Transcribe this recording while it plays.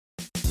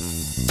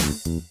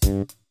This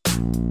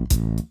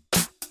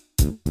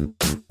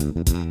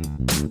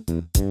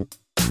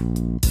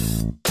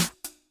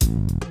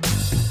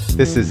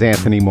is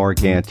Anthony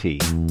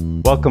Morganti.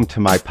 Welcome to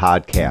my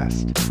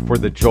podcast, For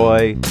the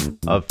Joy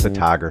of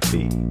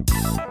Photography.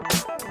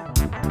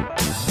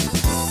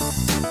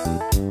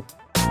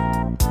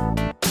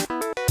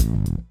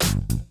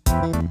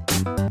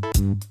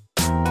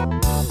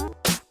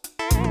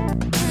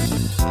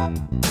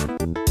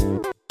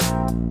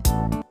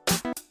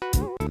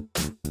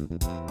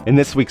 In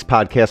this week's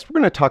podcast, we're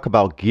going to talk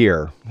about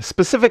gear,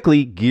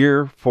 specifically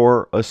gear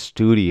for a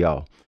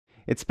studio.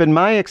 It's been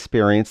my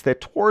experience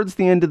that towards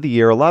the end of the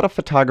year, a lot of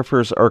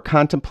photographers are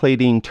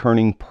contemplating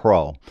turning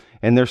pro,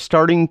 and they're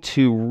starting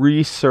to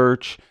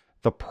research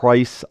the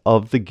price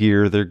of the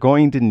gear they're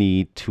going to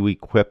need to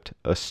equip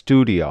a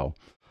studio.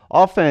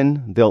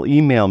 Often, they'll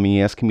email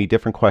me asking me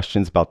different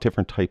questions about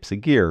different types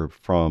of gear,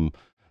 from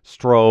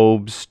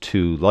strobes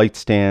to light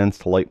stands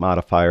to light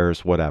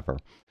modifiers, whatever.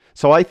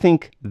 So I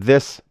think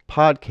this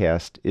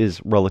podcast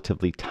is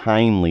relatively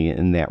timely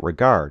in that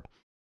regard.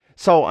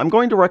 So I'm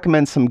going to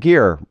recommend some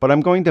gear, but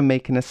I'm going to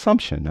make an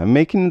assumption. I'm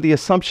making the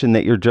assumption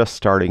that you're just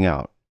starting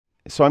out.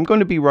 So I'm going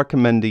to be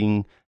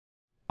recommending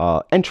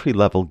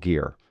entry-level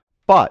gear.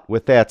 But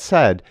with that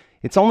said,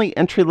 it's only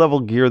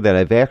entry-level gear that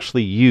I've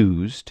actually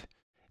used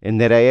and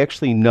that I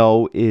actually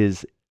know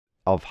is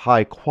of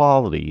high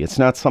quality. It's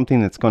not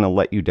something that's going to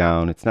let you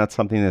down. It's not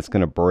something that's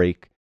going to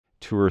break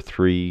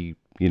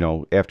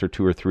after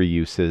 2 or 3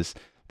 uses.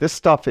 This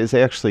stuff is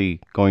actually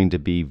going to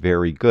be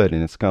very good,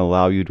 and it's going to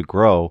allow you to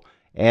grow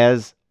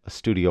as a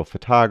studio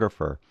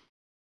photographer.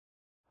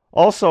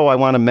 Also, I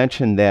want to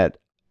mention that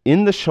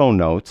in the show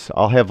notes,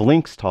 I'll have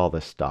links to all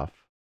this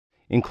stuff.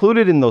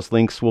 Included in those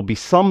links will be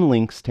some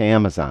links to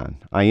Amazon.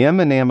 I am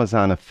an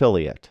Amazon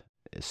affiliate,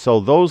 so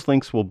those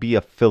links will be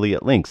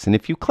affiliate links. And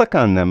if you click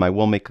on them, I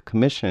will make a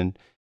commission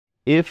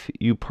if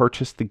you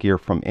purchase the gear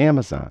from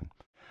Amazon.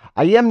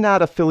 I am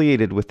not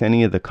affiliated with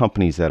any of the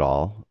companies at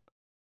all,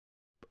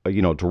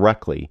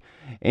 directly.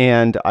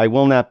 And I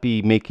will not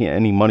be making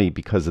any money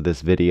because of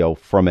this video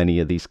from any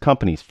of these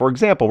companies. For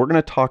example, we're going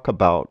to talk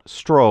about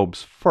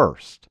strobes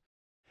first.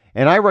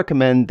 And I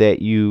recommend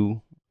that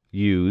you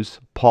use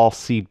Paul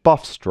C.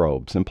 Buff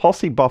strobes. And Paul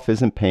C. Buff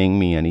isn't paying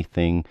me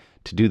anything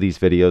to do these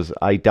videos.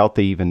 I doubt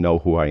they even know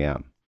who I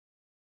am.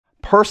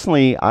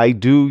 Personally, I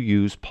do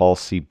use Paul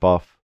C.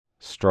 Buff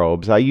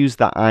strobes. I use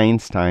the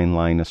Einstein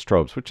line of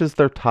strobes, which is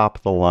their top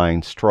of the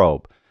line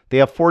strobe. They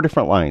have 4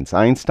 different lines: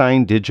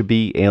 Einstein,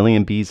 Digibee,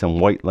 Alien Bees,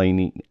 and White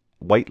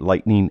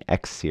Lightning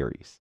X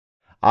series.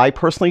 I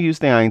personally use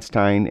the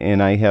Einstein,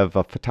 and I have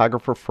a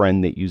photographer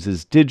friend that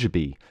uses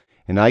Digibee.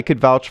 And I could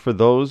vouch for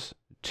those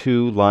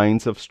 2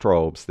 lines of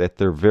strobes that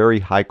they're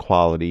very high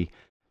quality,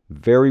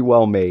 very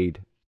well made,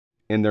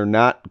 and they're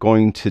not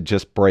going to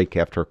just break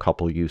after a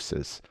couple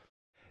uses.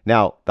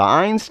 Now, the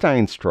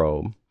Einstein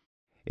strobe,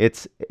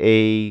 it's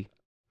a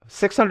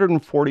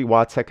 640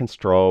 watt second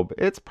strobe.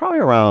 It's probably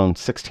around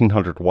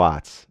 1600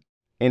 watts,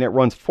 and it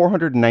runs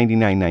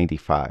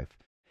 $499.95.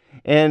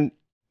 And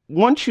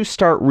once you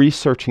start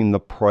researching the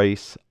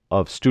price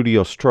of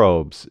studio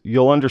strobes,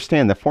 you'll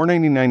understand that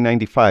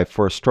 $499.95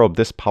 for a strobe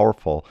this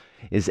powerful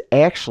is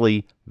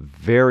actually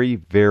very,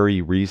 very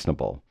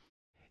reasonable.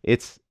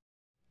 It's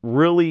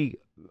really,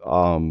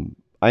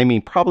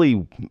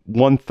 probably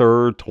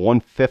 1/3 to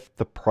 1/5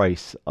 the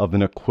price of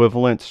an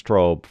equivalent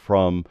strobe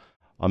from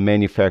a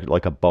manufacturer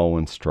like a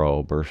Bowen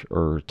strobe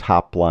or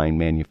top line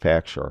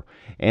manufacturer.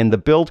 And the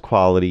build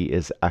quality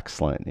is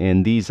excellent.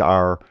 And these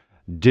are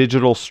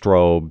digital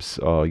strobes,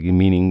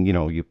 meaning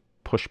you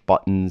push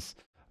buttons.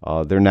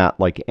 They're not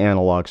like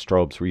analog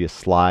strobes where you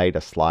slide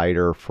a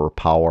slider for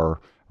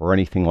power or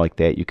anything like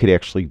that. You could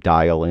actually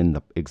dial in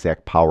the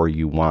exact power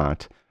you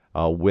want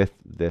with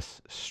this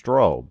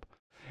strobe.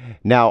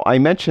 Now, I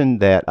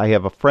mentioned that I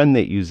have a friend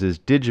that uses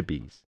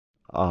Digibees.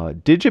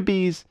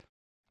 Digibees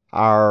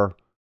are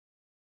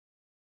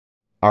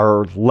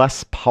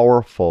less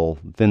powerful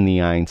than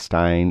the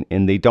Einstein,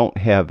 and they don't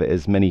have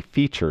as many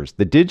features.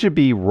 The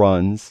Digibee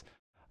runs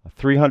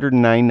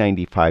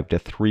 $309.95 to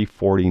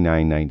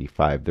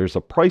 $349.95. There's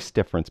a price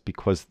difference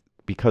because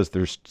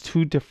there's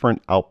 2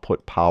 different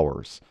output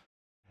powers.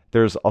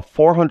 There's a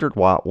 400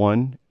 watt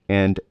one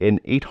and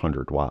an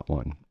 800 watt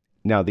one.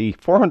 Now, the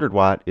 400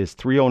 watt is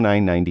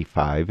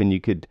 $309.95, and you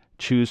could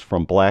choose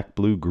from black,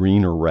 blue,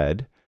 green, or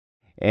red.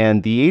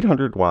 And the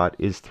 800 watt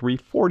is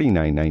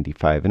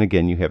 $349.95. And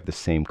again, you have the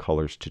same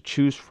colors to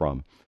choose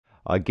from.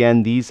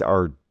 Again, these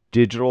are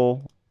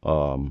digital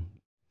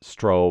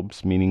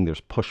strobes, meaning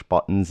there's push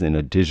buttons and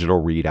a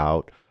digital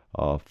readout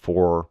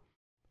for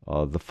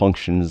the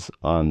functions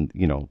on,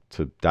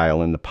 to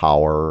dial in the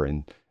power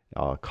and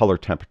color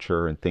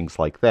temperature and things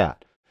like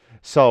that.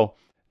 So,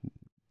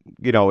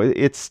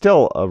 it's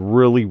still a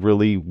really,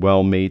 really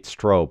well-made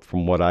strobe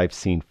from what I've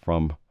seen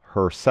from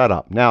her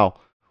setup. Now,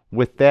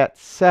 with that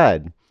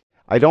said,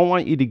 I don't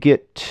want you to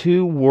get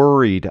too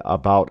worried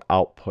about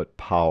output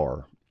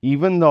power.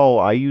 Even though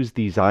I use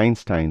these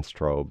Einstein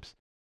strobes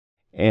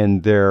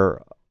and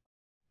they're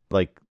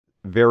like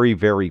very,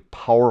 very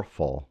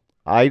powerful,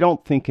 I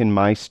don't think in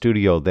my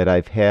studio that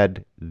I've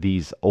had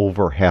these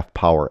over half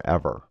power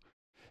ever.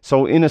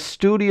 So in a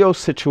studio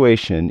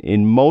situation,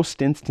 in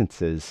most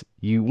instances,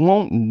 you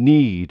won't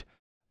need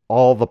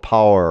all the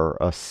power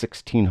a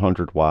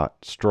 1600-watt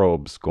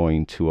strobe's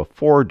going to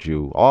afford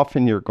you.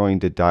 Often you're going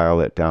to dial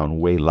it down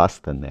way less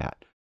than that.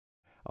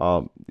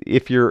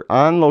 If you're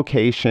on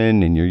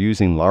location and you're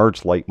using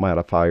large light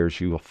modifiers,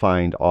 you will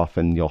find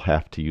often you'll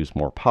have to use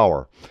more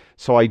power.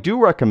 So I do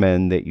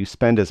recommend that you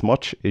spend as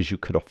much as you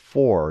could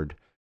afford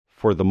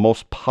for the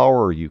most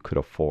power you could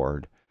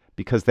afford,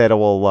 because that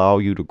will allow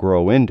you to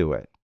grow into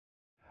it.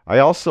 I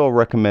also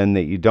recommend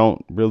that you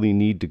don't really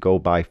need to go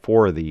buy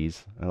 4 of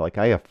these. Like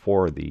I have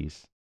 4 of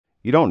these.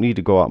 You don't need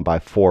to go out and buy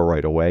 4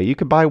 right away. You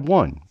could buy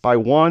one. Buy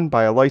one,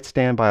 buy a light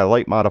stand, buy a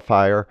light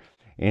modifier,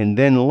 and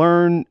then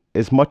learn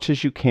as much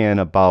as you can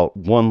about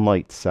one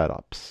light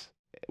setups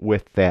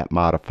with that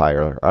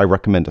modifier. I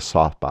recommend a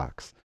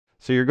softbox.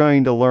 So you're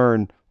going to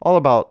learn all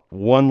about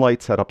one light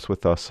setups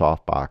with a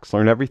softbox.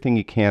 Learn everything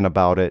you can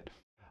about it.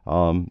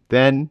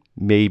 Then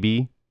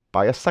maybe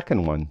buy a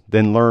second one.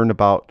 Then learn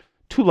about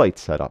 2 light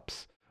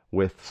setups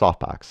with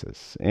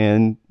softboxes.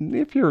 And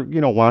if you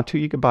want to,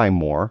 you could buy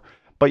more,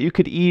 but you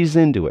could ease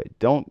into it.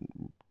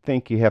 Don't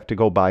think you have to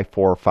go buy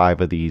 4 or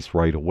 5 of these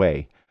right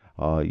away.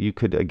 You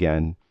could,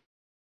 again,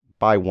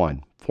 buy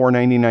one.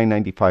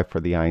 $499.95 for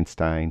the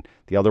Einstein.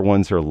 The other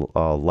ones are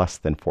less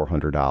than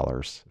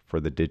 $400 for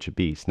the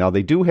DigiBeast. Now,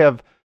 they do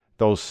have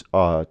those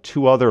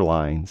 2 other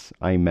lines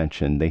I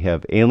mentioned. They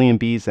have Alien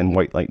Bees and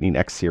White Lightning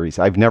X Series.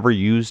 I've never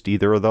used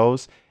either of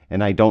those,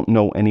 and I don't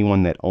know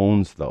anyone that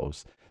owns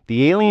those.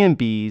 The Alien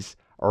Bees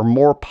are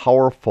more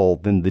powerful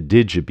than the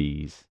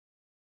DigiBees,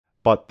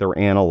 but they're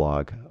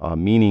analog,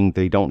 meaning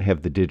they don't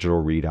have the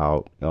digital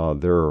readout.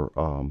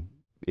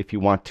 If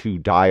you want to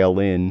dial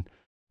in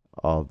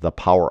the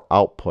power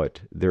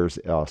output, there's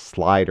a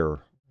slider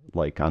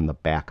like on the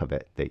back of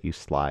it that you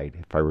slide,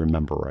 if I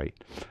remember right.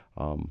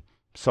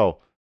 So,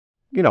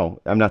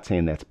 I'm not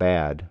saying that's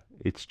bad.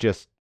 It's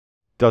just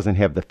doesn't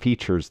have the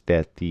features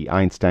that the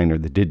Einstein or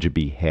the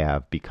DigiBee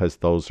have, because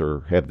those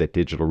have that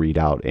digital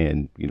readout,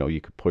 and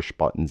you could push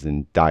buttons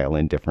and dial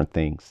in different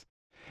things.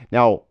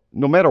 Now,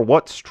 no matter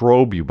what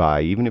strobe you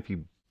buy, even if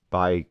you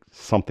buy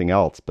something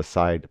else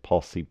beside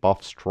Pulsey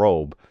Buff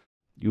strobe,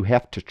 you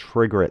have to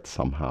trigger it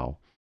somehow.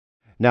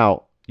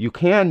 Now, you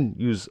can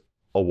use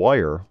a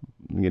wire,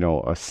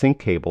 a sync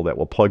cable that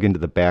will plug into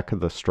the back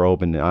of the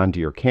strobe and onto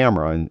your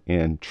camera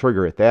and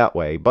trigger it that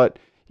way. But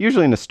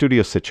usually in a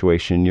studio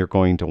situation, you're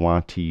going to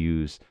want to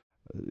use,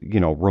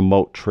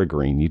 remote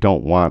triggering. You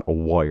don't want a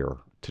wire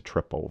to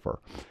trip over.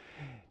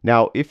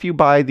 Now, if you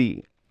buy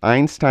the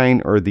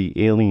Einstein or the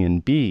Alien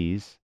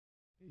Bees,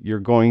 you're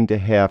going to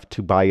have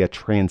to buy a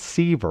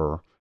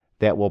transceiver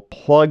that will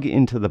plug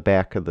into the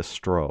back of the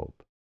strobe.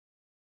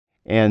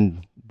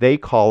 And they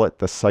call it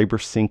the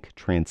CyberSync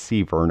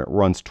transceiver, and it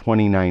runs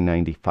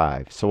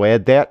 $29.95. So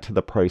add that to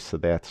the price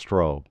of that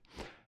strobe.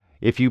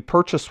 If you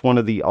purchase one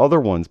of the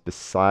other ones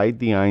beside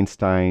the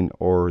Einstein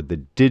or the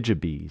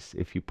DigiBees,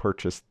 if you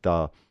purchase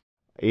the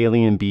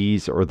Alien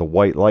Bees or the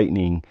White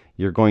Lightning,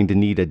 you're going to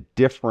need a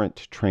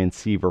different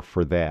transceiver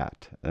for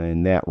that.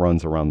 And that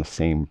runs around the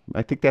same.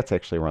 I think that's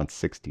actually around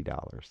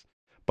 $60.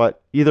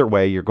 But either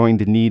way, you're going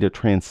to need a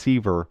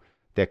transceiver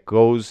that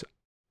goes,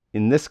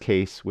 in this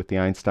case, with the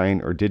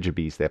Einstein or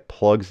DigiBees, that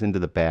plugs into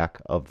the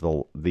back of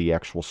the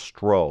actual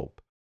strobe.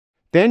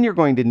 Then you're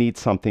going to need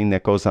something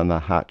that goes on the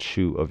hot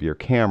shoe of your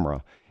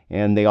camera.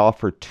 And they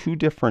offer 2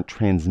 different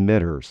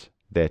transmitters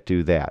that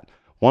do that.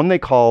 One they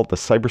call the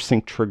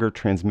CyberSync Trigger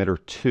Transmitter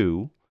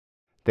 2.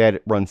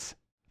 That runs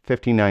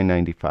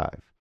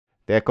 $59.95.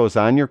 That goes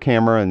on your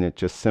camera, and it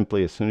just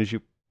simply, as soon as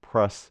you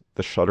press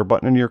the shutter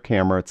button on your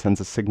camera, it sends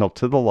a signal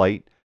to the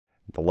light.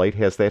 The light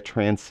has that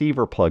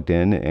transceiver plugged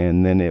in,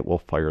 and then it will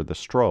fire the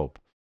strobe.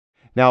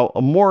 Now,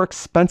 a more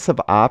expensive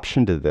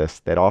option to this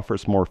that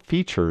offers more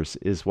features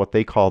is what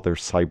they call their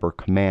Cyber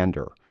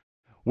Commander.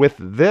 With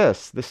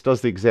this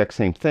does the exact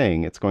same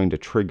thing. It's going to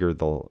trigger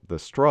the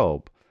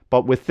strobe.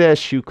 But with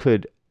this, you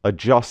could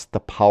adjust the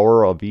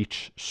power of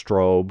each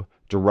strobe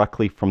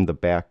directly from the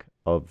back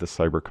of the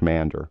Cyber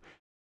Commander.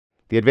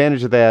 The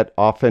advantage of that,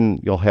 often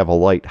you'll have a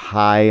light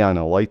high on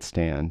a light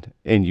stand,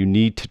 and you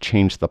need to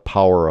change the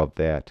power of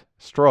that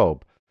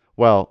strobe.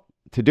 Well,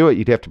 to do it,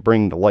 you'd have to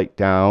bring the light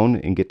down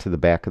and get to the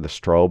back of the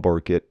strobe, or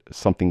get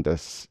something to,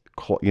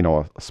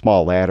 a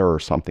small ladder or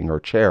something, or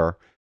a chair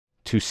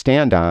to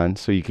stand on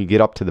so you could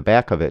get up to the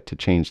back of it to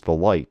change the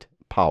light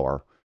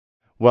power.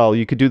 Well,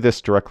 you could do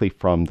this directly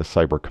from the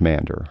Cyber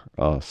Commander,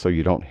 so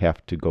you don't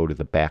have to go to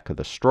the back of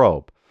the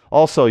strobe.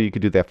 Also, you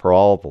could do that for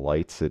all the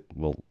lights. It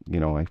will,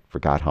 I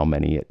forgot how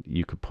many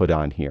you could put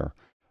on here.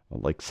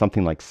 Like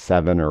something like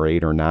 7 or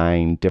 8 or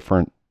 9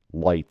 different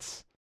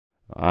lights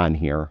on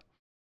here.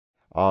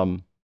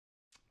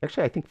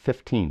 Actually, I think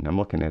 15. I'm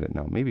looking at it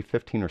now. Maybe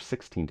 15 or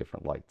 16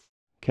 different lights.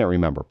 Can't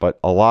remember, but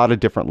a lot of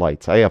different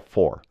lights. I have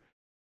 4.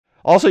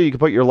 Also, you can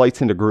put your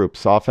lights into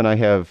groups. Often I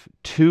have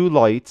 2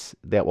 lights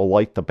that will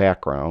light the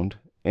background,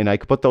 and I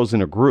could put those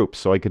in a group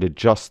so I could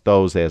adjust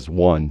those as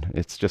one.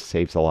 It just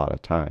saves a lot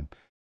of time.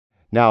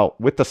 Now,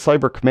 with the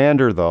Cyber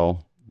Commander, though,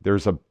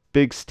 there's a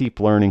big steep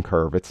learning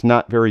curve. It's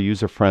not very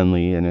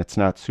user-friendly, and it's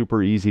not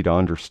super easy to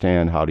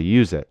understand how to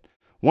use it.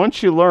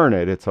 Once you learn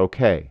it, it's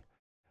okay,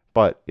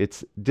 but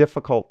it's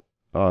difficult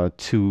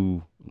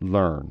to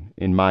learn,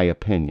 in my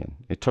opinion.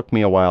 It took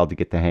me a while to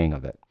get the hang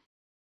of it.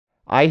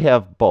 I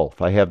have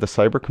both. I have the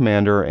Cyber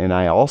Commander, and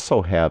I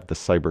also have the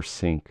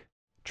CyberSync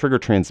Trigger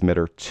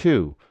Transmitter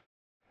 2.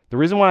 The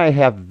reason why I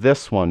have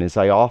this one is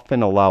I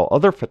often allow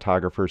other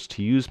photographers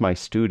to use my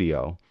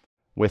studio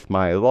with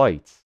my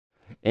lights,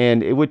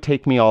 and it would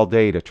take me all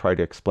day to try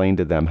to explain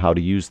to them how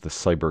to use the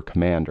Cyber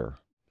Commander.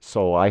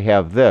 So I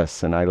have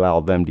this, and I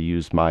allow them to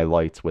use my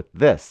lights with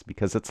this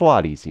because it's a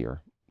lot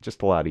easier,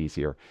 just a lot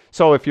easier.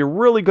 So if you're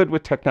really good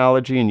with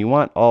technology and you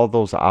want all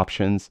those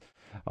options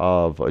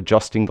of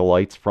adjusting the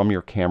lights from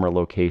your camera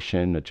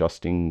location,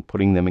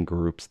 putting them in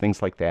groups,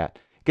 things like that,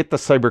 get the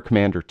Cyber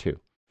Commander 2.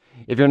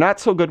 If you're not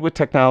so good with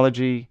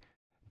technology,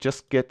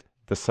 just get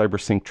the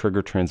CyberSync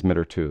Trigger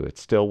Transmitter 2. It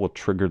still will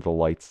trigger the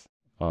lights,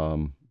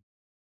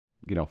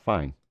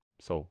 fine.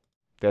 So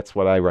that's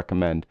what I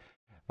recommend,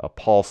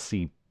 Paul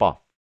C. Buff.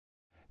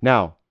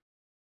 Now,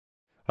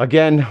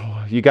 again,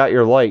 you got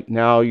your light.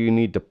 Now you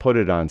need to put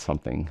it on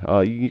something.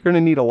 You're going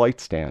to need a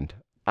light stand.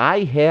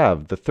 I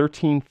have the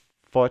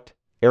 13-foot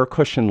air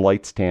cushion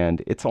light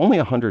stand. It's only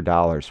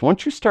 $100.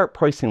 Once you start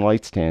pricing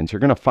light stands, you're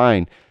going to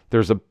find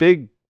there's a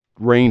big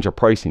range of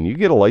pricing. You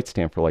get a light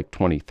stand for like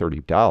 $20,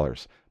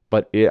 $30,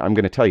 but I'm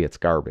going to tell you it's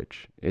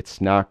garbage.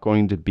 It's not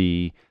going to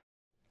be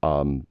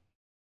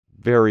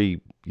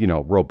very,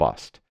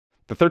 robust.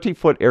 The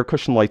 13-foot air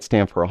cushion light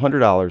stand for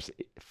 $100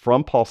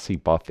 from Paul C.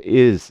 Buff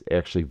is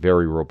actually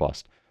very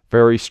robust,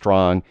 very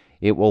strong.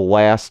 It will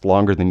last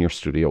longer than your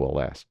studio will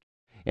last.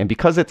 And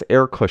because it's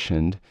air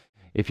cushioned,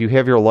 if you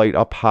have your light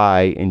up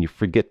high and you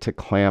forget to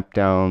clamp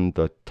down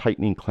the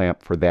tightening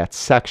clamp for that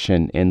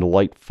section and the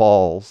light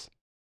folds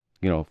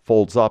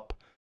up,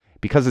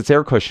 because it's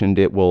air cushioned,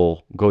 it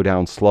will go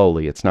down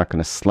slowly. It's not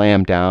going to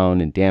slam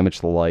down and damage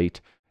the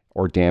light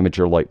or damage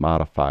your light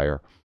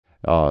modifier.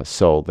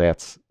 So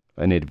that's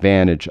an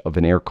advantage of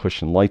an air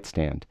cushion light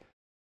stand.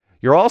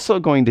 You're also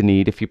going to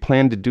need, if you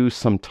plan to do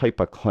some type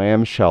of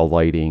clamshell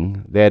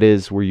lighting, that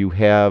is where you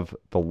have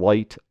the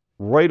light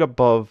right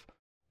above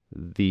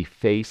the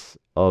face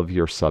of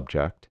your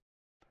subject,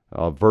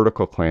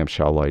 vertical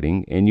clamshell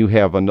lighting, and you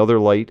have another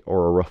light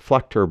or a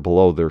reflector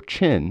below their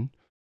chin,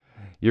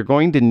 you're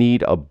going to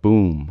need a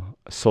boom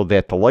so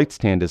that the light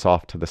stand is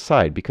off to the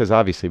side, because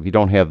obviously if you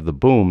don't have the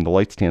boom, the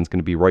light stand is going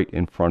to be right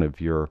in front of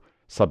your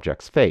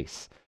subject's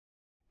face.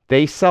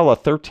 They sell a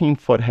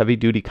 13-foot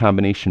heavy-duty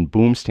combination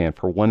boom stand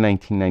for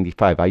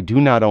 $119.95. I do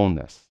not own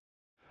this.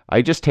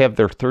 I just have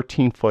their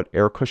 13-foot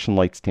air cushion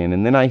light stand,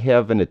 and then I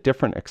have a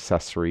different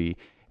accessory.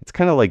 It's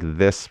kind of like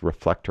this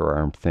reflector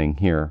arm thing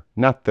here.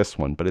 Not this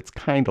one, but it's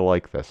kind of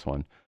like this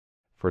one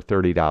for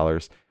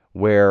 $30,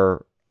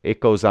 where it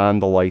goes on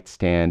the light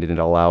stand and it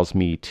allows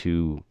me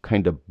to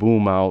kind of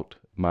boom out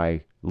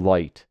my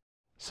light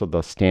so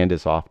the stand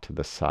is off to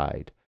the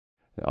side.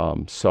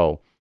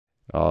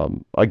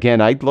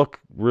 Again, I'd look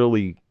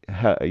really,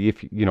 if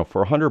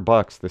for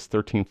 $100, this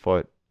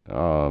 13-foot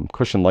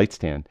cushion light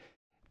stand,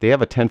 they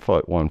have a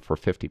 10-foot one for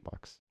 $50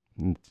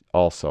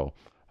 also.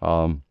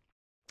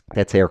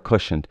 That's air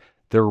cushioned.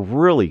 They're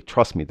really,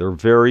 trust me, they're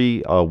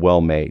very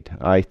well made.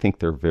 I think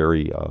they're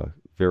very,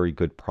 very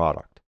good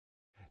product.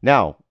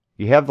 Now,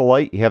 you have the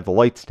light, you have the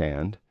light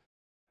stand.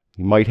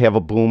 You might have a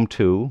boom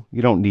too.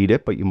 You don't need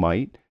it, but you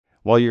might.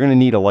 Well, you're going to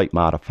need a light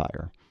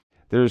modifier.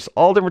 There's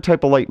all different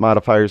type of light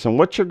modifiers, and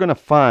what you're going to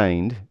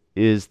find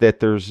is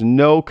that there's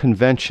no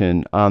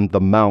convention on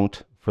the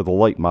mount for the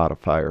light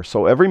modifier.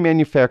 So every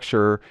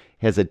manufacturer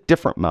has a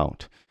different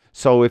mount.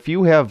 So if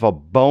you have a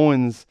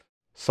Bowens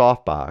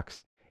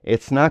softbox,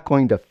 it's not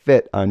going to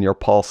fit on your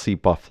Paul C.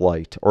 Buff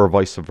light, or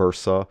vice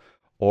versa,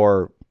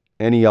 or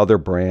any other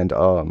brand,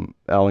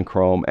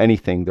 Elinchrom,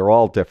 anything. They're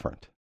all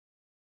different.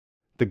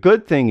 The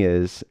good thing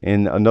is,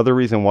 and another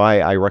reason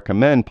why I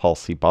recommend Paul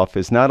C. Buff,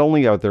 is not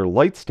only are their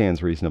light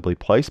stands reasonably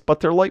priced,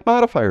 but their light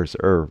modifiers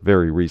are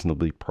very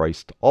reasonably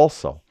priced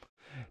also.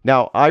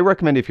 Now, I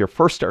recommend if you're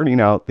first starting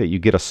out that you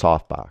get a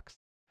softbox.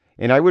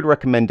 And I would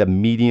recommend a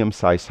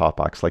medium-sized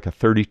softbox, like a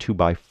 32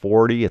 by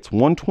 40. It's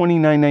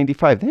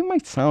 $129.95. That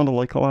might sound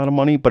like a lot of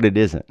money, but it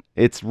isn't.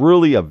 It's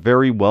really a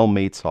very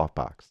well-made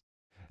softbox.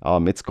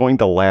 It's going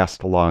to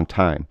last a long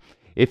time.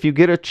 If you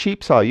get a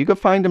cheap saw, you can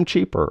find them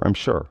cheaper, I'm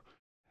sure.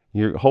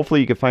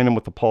 Hopefully you can find them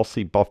with the Paul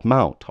C. Buff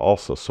mount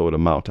also, so to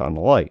mount on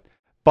the light.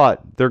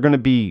 But they're going to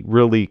be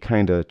really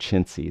kind of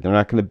chintzy. They're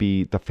not going to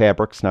be, the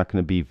fabric's not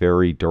going to be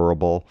very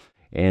durable,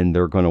 and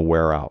they're going to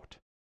wear out.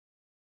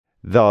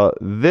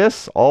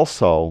 This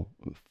also,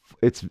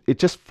 it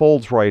just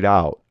folds right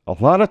out. A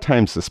lot of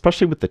times,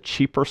 especially with the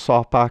cheaper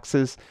soft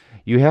boxes,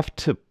 you have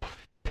to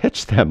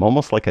pitch them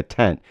almost like a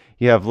tent.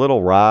 You have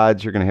little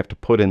rods you're going to have to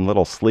put in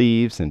little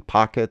sleeves and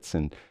pockets,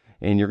 and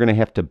you're going to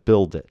have to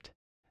build it.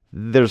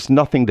 There's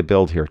nothing to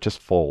build here. It just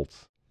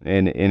folds,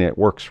 and it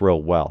works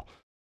real well.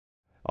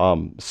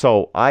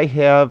 So I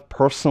have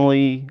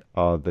personally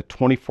the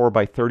 24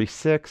 by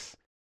 36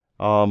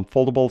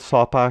 foldable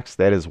softbox.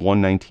 That is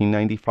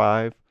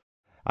 $119.95.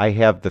 I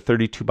have the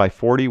 32 by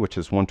 40, which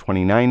is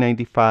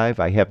 $129.95.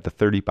 I have the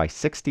 30 by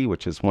 60,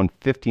 which is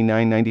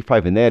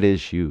 $159.95, and that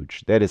is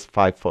huge. That is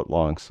 5 foot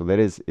long, so that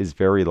is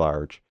very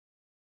large.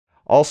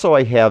 Also,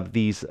 I have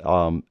these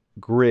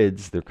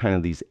grids. They're kind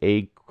of these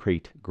egg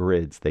crate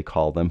grids, they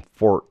call them,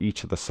 for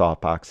each of the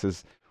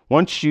softboxes.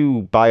 Once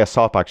you buy a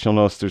softbox, you'll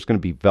notice there's going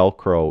to be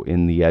Velcro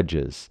in the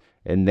edges,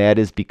 and that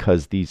is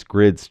because these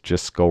grids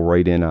just go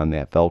right in on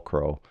that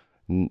Velcro.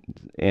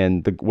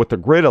 And what the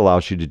grid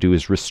allows you to do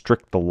is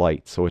restrict the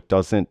light so it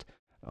doesn't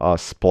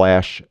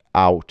splash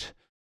out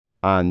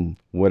on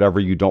whatever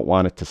you don't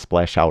want it to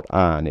splash out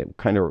on. It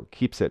kind of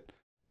keeps it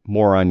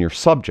more on your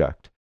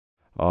subject.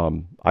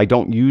 I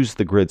don't use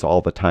the grids all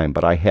the time,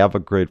 but I have a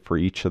grid for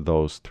each of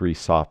those 3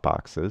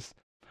 softboxes.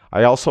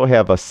 I also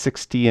have a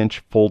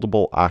 60-inch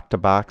foldable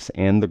Octabox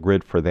and the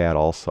grid for that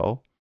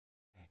also.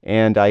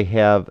 And I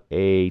have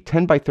a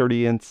 10 by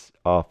 30-inch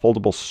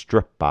foldable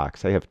strip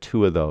box. I have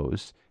 2 of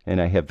those,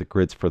 and I have the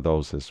grids for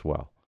those as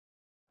well.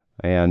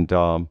 And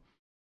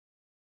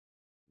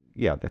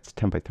yeah, that's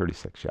 10 by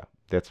 36. Yeah,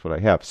 that's what I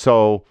have.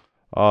 So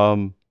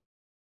to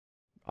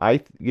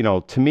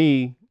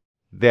me,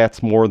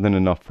 that's more than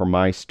enough for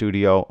my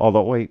studio.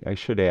 Although, wait, I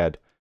should add,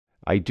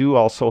 I do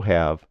also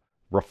have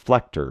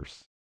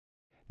reflectors.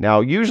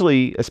 Now,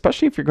 usually,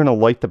 especially if you're going to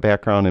light the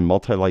background in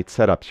multi-light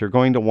setups, you're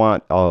going to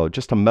want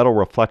just a metal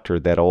reflector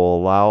that will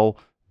allow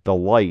the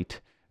light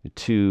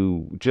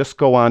to just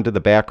go onto the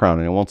background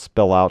and it won't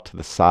spill out to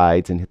the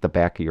sides and hit the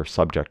back of your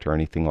subject or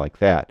anything like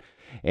that.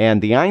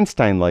 And the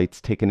Einstein lights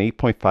take an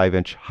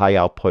 8.5-inch high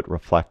output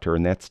reflector,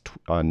 and that's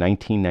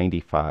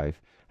 $19.95.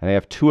 And I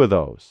have 2 of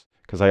those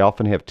because I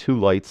often have 2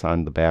 lights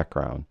on the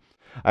background.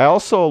 I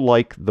also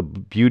like the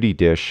Beauty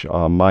Dish.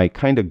 My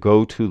kind of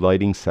go-to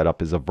lighting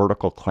setup is a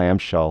vertical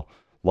clamshell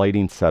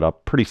lighting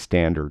setup, pretty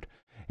standard.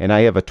 And I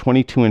have a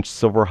 22-inch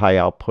silver high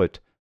output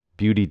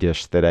Beauty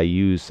Dish that I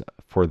use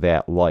for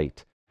that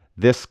light.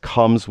 This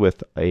comes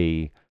with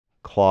a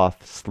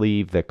cloth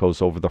sleeve that goes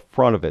over the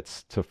front of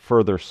it to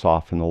further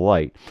soften the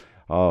light.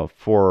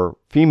 For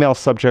female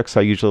subjects,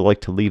 I usually like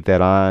to leave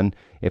that on.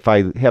 If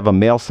I have a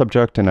male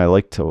subject and I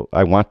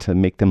want to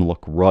make them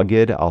look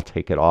rugged, I'll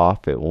take it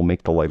off. It will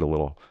make the light a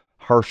little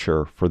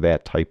harsher for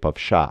that type of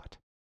shot.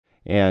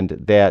 And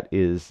that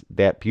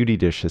Beauty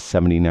Dish is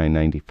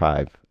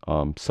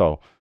 $79.95.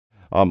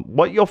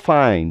 What you'll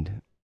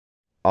find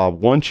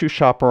once you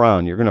shop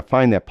around, you're going to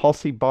find that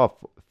Pulse Buff,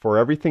 for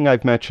everything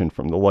I've mentioned,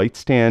 from the light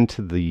stand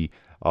to the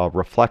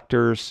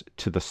reflectors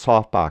to the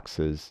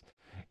softboxes,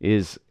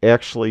 is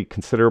actually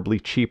considerably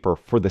cheaper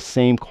for the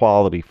same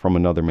quality from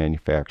another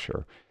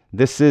manufacturer.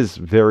 This is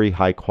very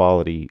high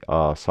quality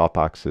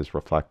softboxes,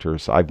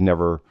 reflectors. I've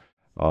never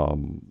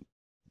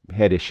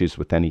had issues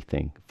with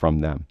anything from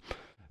them.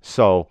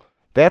 So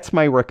that's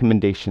my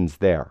recommendations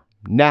there.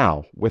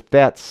 Now, with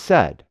that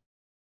said,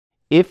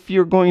 if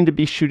you're going to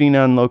be shooting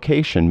on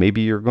location,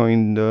 maybe you're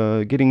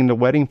getting into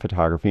wedding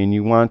photography and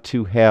you want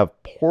to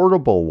have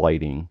portable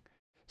lighting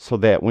so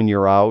that when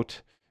you're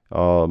out,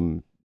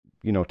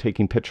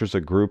 taking pictures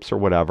of groups or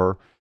whatever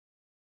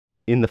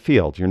in the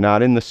field, you're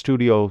not in the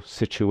studio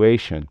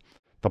situation.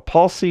 The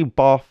Pulse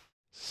Buff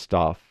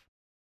stuff,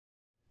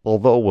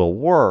 although will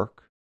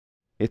work,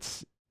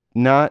 it's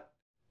not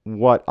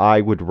what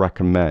I would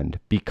recommend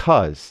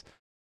because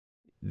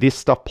this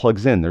stuff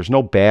plugs in. There's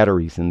no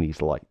batteries in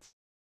these lights.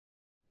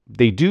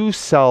 They do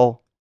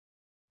sell,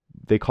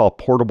 they call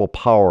portable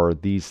power,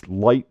 these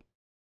light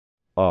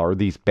or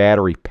these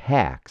battery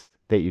packs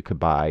that you could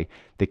buy.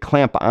 They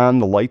clamp on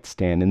the light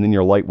stand and then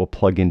your light will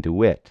plug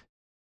into it.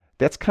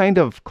 That's kind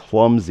of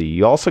clumsy.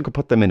 You also could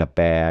put them in a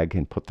bag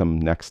and put them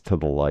next to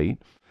the light.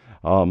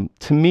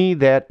 To me,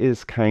 that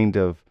is kind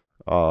of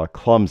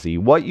clumsy.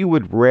 What you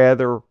would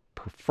rather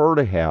prefer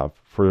to have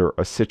for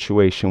a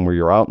situation where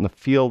you're out in the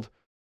field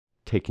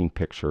taking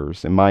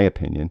pictures, in my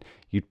opinion,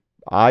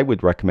 I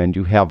would recommend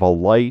you have a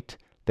light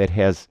that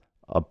has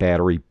a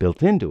battery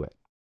built into it.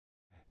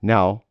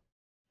 Now,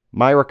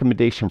 my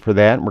recommendation for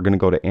that, and we're going to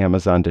go to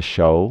Amazon to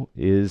show,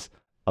 is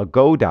a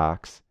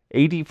Godox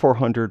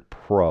 8400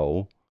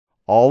 Pro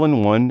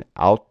all-in-one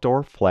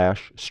outdoor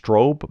flash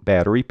strobe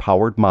battery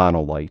powered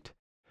monolight.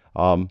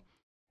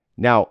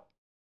 Now,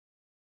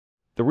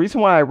 the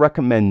reason why I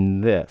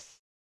recommend this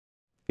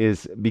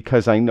is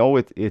because I know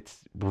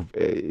it's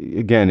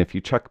again, if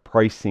you check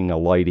pricing a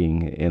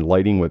lighting and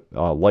lighting with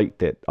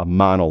a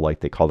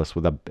monolight, they call this,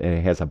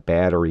 it has a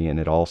battery in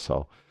it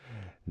also,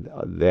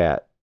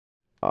 that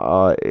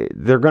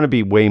they're going to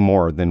be way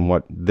more than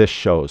what this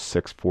shows,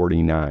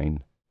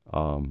 $649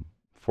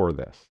 for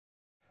this.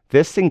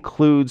 This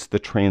includes the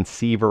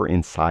transceiver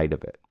inside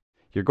of it.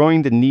 You're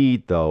going to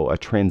need, though, a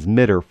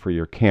transmitter for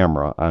your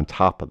camera on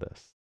top of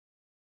this.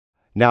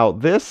 Now,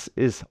 this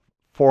is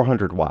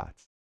 400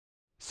 watts.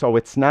 So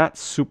it's not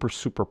super,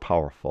 super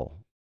powerful.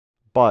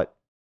 But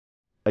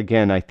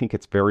again, I think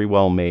it's very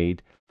well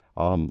made.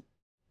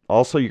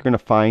 Also, you're going to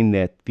find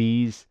that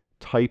these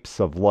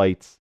types of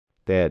lights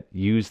that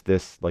use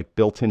this like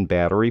built-in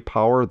battery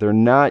power, they're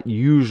not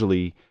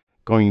usually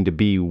going to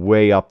be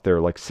way up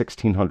there like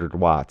 1600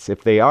 watts.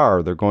 If they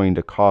are, they're going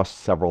to cost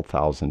several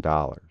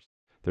 $1,000s.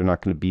 They're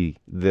not going to be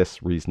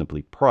this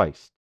reasonably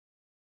priced.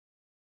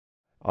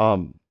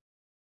 So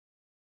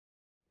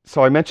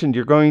I mentioned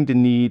you're going to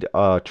need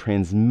a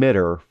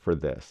transmitter for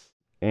this.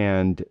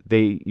 And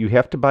you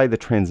have to buy the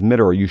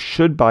transmitter, or you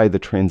should buy the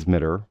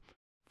transmitter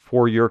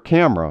for your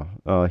camera.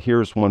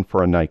 Here's one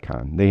for a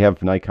Nikon. They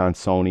have Nikon,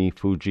 Sony,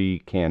 Fuji,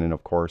 Canon,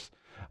 of course.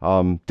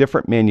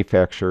 Different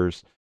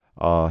manufacturers,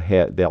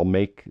 they'll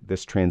make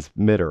this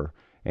transmitter,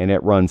 and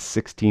it runs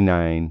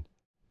 $69.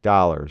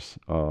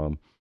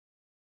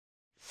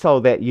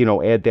 So that,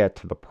 add that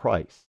to the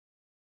price.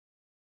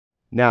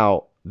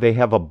 Now, they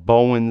have a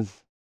Bowens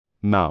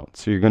mount.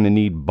 So you're going to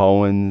need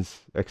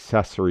Bowens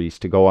accessories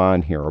to go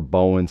on here, or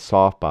Bowens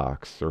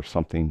softbox or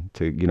something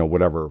to,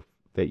 whatever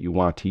that you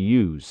want to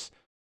use.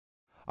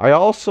 I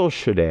also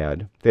should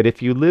add that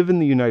if you live in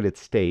the United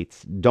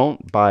States,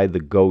 don't buy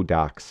the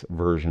Godox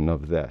version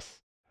of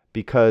this,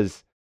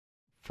 because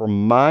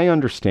from my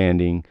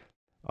understanding,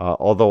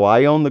 although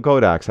I own the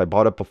Godox, I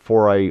bought it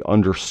before I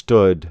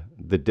understood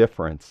the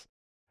difference.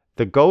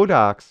 The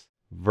Godox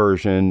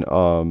version,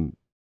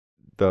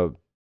 the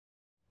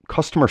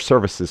customer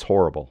service is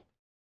horrible.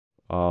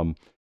 Flashpoint,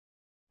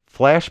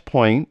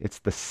 it's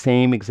the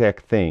same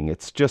exact thing.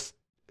 It's just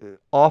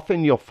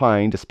often you'll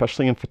find,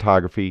 especially in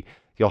photography,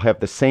 you'll have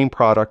the same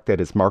product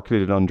that is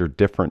marketed under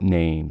different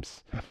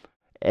names.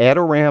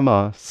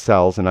 Adorama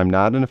sells, and I'm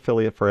not an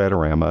affiliate for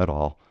Adorama at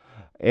all.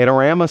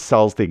 Adorama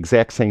sells the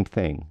exact same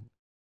thing,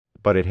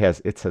 but it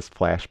says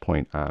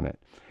Flashpoint on it.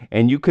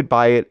 And you could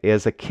buy it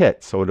as a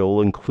kit, so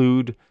it'll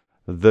include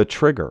the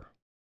trigger.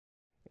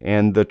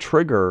 And the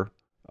trigger,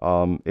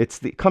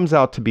 it comes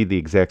out to be the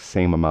exact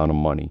same amount of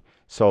money.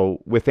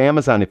 So with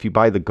Amazon, if you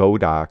buy the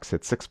Godox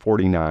at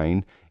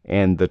 $649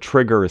 and the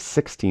trigger is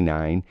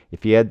 $69,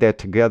 if you add that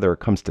together, it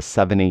comes to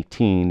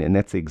 $718, and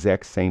that's the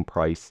exact same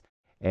price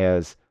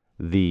as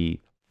the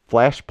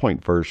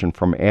Flashpoint version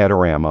from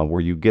Adorama, where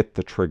you get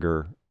the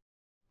trigger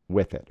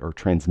with it, or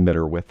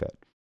transmitter with it.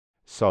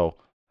 So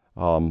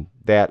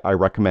that I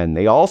recommend.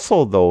 They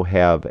also, though,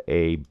 have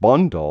a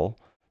bundle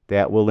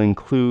that will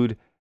include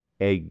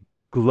a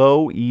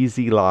Glow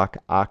Easy Lock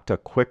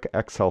Octa Quick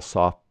XL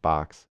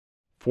Softbox,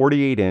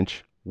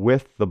 48-inch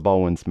with the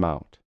Bowens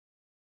mount.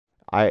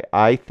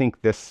 I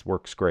think this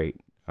works great.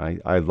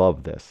 I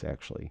love this,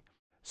 actually.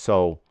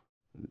 So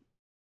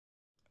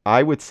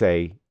I would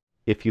say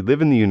if you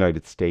live in the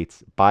United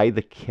States, buy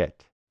the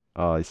kit.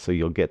 So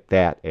you'll get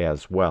that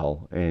as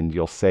well, and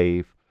you'll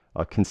save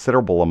a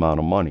considerable amount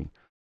of money.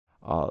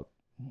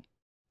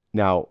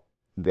 Now,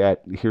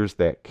 here's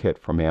that kit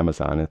from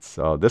Amazon. It's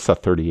this is a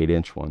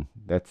 38-inch one.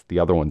 The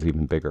other one's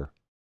even bigger.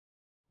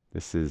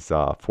 This is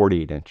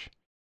 48-inch.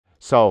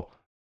 So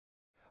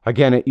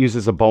again, it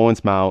uses a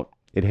Bowens mount.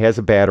 It has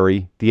a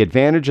battery. The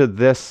advantage of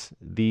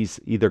these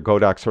either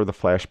Godox or the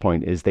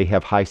Flashpoint, is they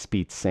have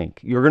high-speed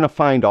sync. You're going to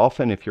find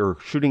often if you're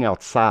shooting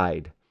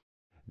outside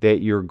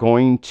that you're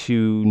going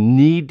to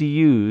need to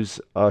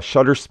use a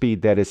shutter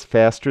speed that is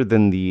faster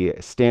than the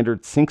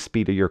standard sync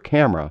speed of your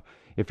camera.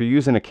 If you're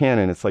using a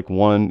Canon, it's like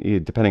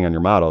depending on your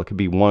model, it could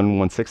be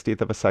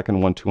 1/160th of a second,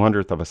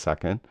 1/200th of a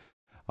second.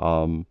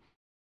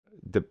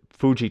 The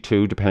Fuji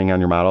 2, depending on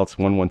your model, it's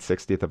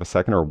 1/160th of a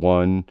second or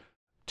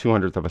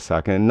 1/200th of a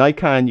second.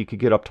 Nikon, you could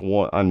get up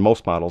to on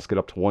most models, get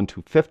up to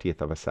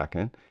 1/250th of a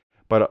second.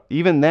 But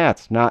even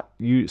that's not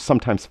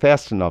sometimes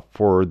fast enough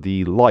for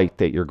the light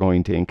that you're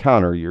going to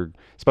encounter.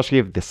 Especially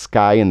if the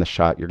sky in the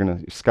shot,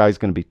 sky's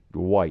going to be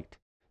white.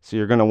 So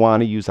you're going to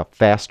want to use a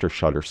faster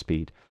shutter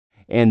speed.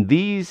 And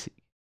these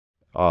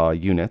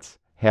units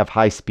have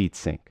high-speed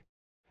sync.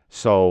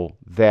 So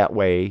that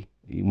way,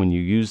 when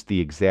you use the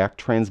exact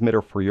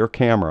transmitter for your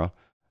camera,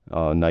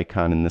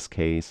 Nikon in this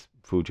case,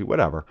 Fuji,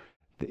 whatever,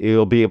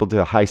 it'll be able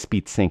to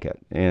high-speed sync it.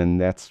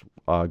 And that's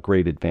a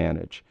great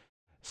advantage.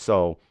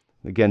 So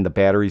again, the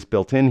battery's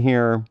built in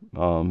here.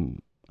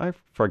 I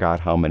forgot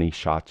how many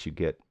shots you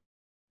get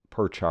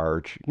per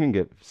charge. You can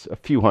get a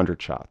few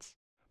hundred shots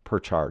per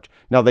charge.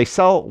 Now, they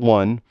sell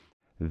one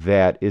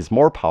that is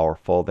more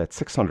powerful, that's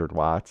 600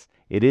 watts.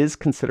 It is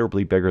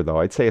considerably bigger, though.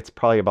 I'd say it's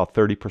probably about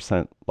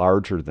 30%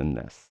 larger than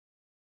this.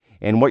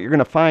 And what you're going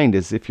to find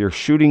is if you're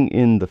shooting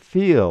in the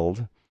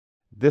field,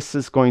 this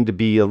is going to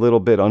be a little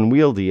bit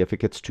unwieldy if it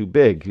gets too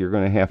big. You're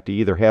going to have to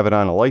either have it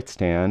on a light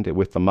stand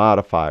with the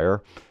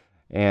modifier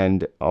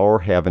or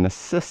have an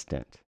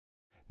assistant.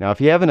 Now, if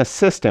you have an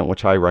assistant,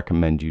 which I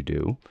recommend you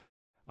do,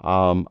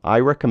 I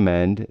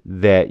recommend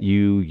that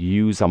you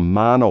use a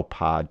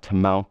monopod to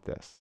mount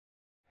this.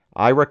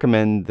 I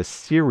recommend the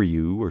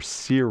Sirui or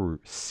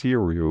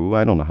Sirui,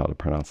 I don't know how to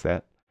pronounce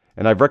that.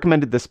 And I've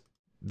recommended this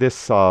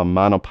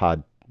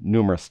monopod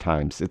numerous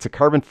times. It's a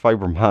carbon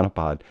fiber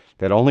monopod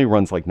that only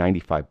runs like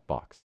 $95.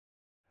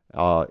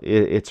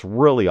 It's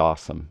really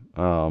awesome.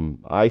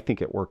 I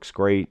think it works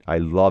great. I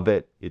love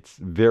it. It's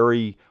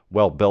very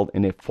well built,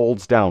 and it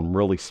folds down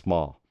really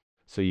small,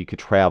 so you could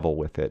travel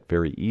with it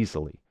very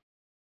easily.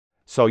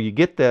 So you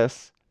get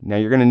this. Now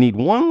you're going to need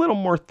one little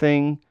more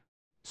thing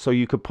so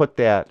you could put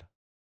that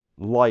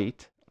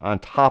light on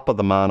top of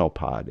the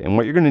monopod. And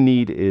what you're going to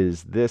need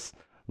is this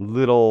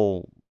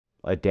little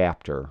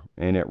adapter,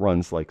 and it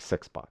runs like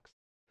 $6.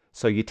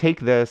 So you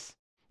take this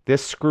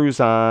screws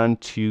on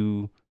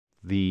to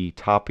the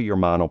top of your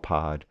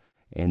monopod,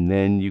 and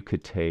then you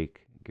could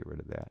get rid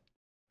of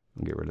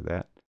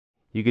that.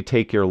 You could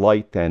take your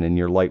light then, and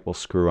your light will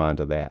screw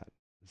onto that.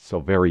 So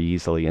very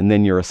easily. And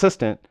then your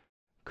assistant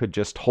could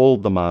just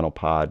hold the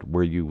monopod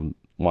where you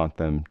want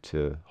them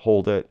to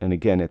hold it. And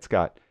again, it's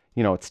got,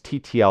 it's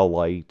TTL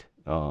light,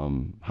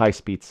 high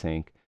speed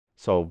sync.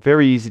 So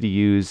very easy to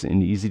use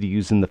and easy to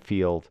use in the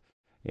field,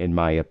 in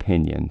my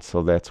opinion.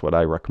 So that's what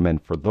I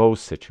recommend for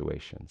those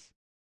situations.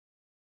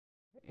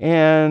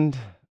 And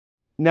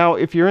now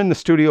if you're in the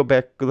studio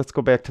let's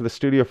go back to the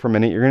studio for a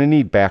minute. You're going to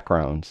need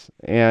backgrounds.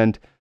 And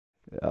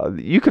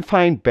you could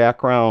find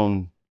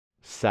background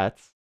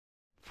sets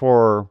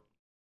for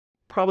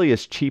probably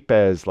as cheap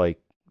as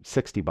like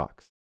 $60.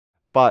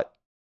 But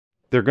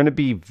they're going to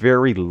be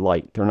very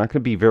light. They're not going to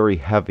be very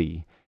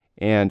heavy.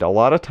 And a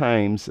lot of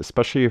times,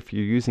 especially if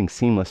you're using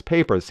seamless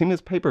paper, the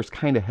seamless paper is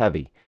kind of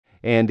heavy.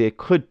 And it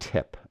could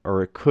tip,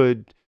 or it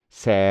could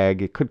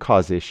sag. It could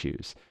cause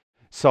issues.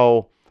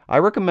 So I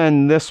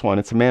recommend this one.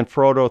 It's a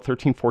Manfrotto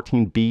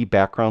 1314B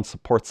background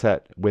support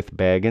set with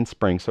bag and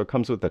spring. So it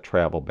comes with a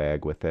travel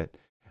bag with it.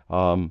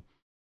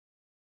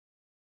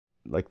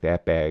 Like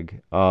that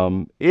bag.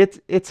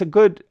 It's a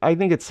good, I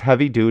think it's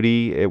heavy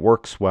duty. It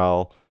works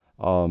well.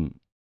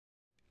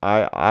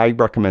 I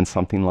recommend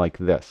something like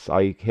this.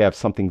 I have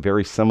something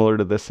very similar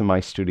to this in my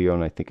studio,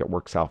 and I think it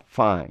works out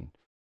fine.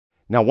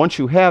 Now, once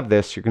you have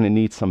this, you're going to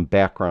need some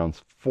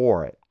backgrounds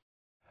for it.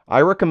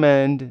 I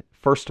recommend,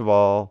 first of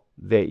all,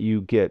 that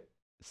you get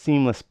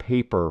seamless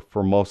paper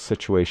for most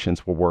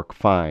situations will work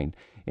fine.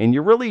 And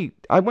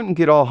I wouldn't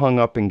get all hung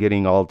up in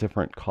getting all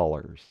different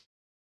colors.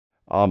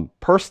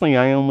 Personally,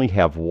 I only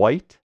have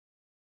white,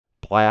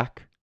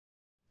 black,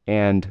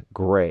 and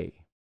gray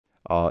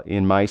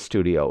in my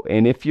studio.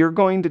 And if you're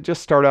going to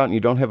just start out and you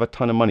don't have a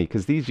ton of money,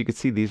 because you can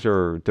see these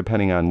are,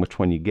 depending on which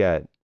one you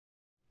get,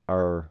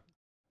 they're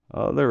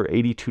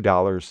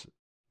 $82,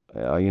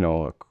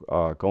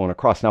 going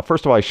across. Now,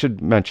 first of all, I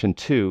should mention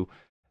too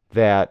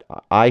that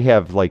I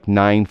have like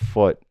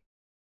 9-foot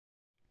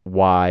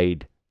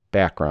wide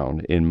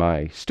background in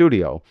my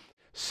studio.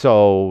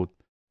 So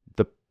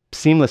the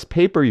seamless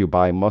paper you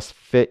buy must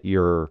fit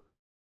your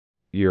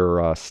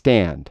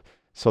stand.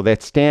 So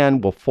that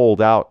stand will fold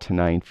out to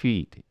 9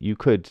 feet. You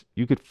could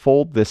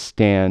fold this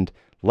stand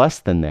less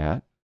than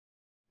that,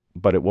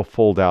 but it will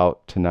fold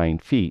out to 9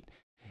 feet.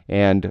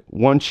 And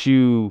once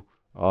you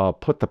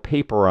put the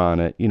paper on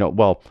it,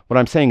 what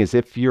I'm saying is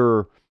if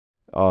your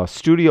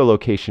studio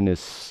location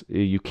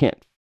you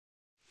can't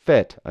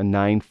fit a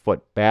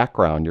 9-foot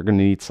background, you're going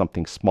to need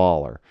something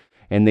smaller.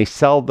 And they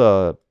sell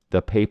the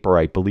paper,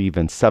 I believe,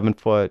 in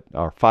 7-foot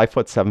or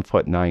 5-foot,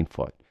 7-foot,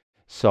 9-foot.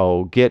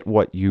 So get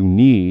what you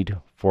need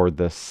for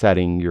the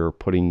setting you're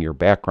putting your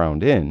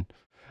background in.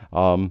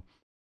 You're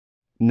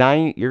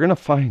going to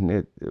find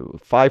it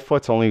 5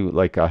 foot's only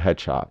like a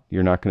headshot.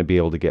 You're not going to be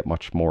able to get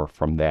much more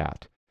from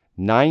that.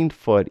 9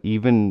 foot,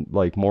 even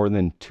like more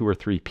than 2 or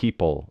 3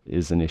 people,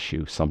 is an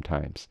issue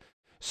sometimes.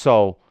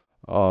 So,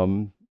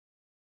 again,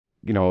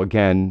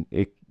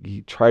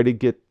 you try to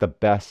get the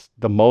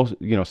most,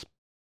 you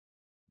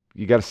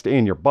got to stay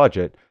in your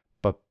budget,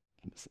 but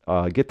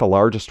get the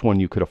largest one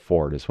you could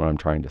afford is what I'm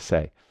trying to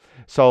say.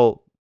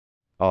 So,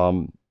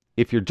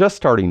 if you're just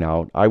starting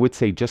out, I would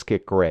say just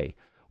get gray.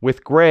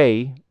 With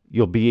gray,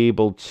 you'll be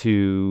able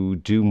to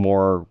do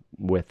more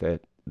with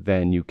it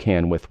than you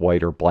can with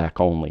white or black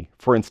only.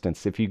 For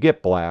instance, if you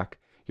get black,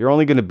 you're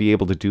only going to be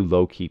able to do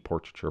low-key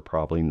portraiture,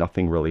 probably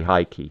nothing really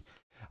high-key.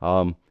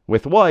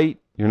 With white,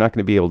 you're not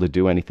going to be able to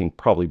do anything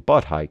probably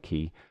but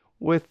high-key.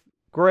 With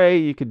gray,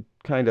 you could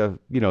kind of,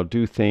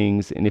 do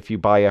things, and if you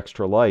buy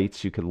extra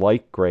lights, you could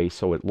light gray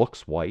so it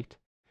looks white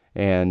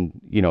and,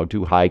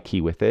 do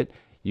high-key with it.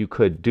 You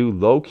could do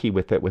low-key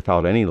with it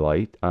without any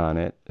light on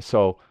it.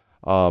 So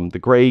the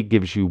gray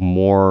gives you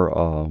more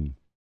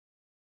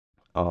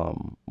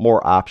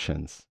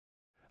options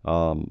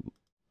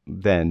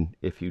than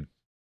if you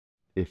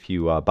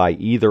buy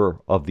either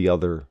of the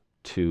other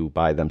two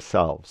by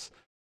themselves.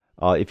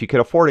 If you can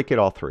afford it, get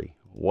all three: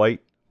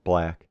 white,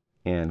 black,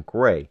 and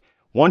gray.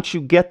 Once you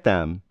get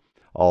them,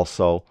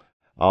 also,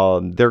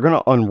 they're going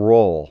to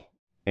unroll,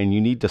 and you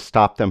need to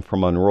stop them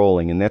from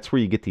unrolling, and that's where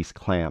you get these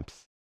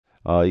clamps.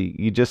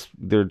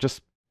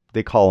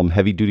 They call them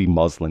heavy-duty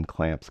muslin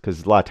clamps,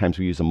 because a lot of times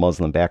we use a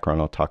muslin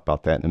background. I'll talk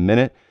about that in a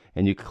minute.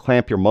 And you can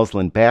clamp your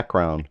muslin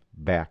background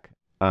back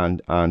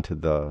onto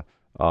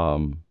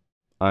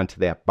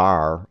that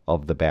bar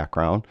of the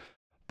background.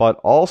 But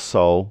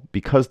also,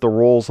 because the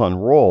rolls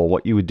unroll,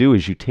 what you would do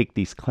is you take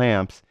these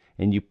clamps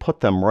and you put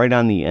them right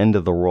on the end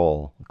of the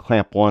roll.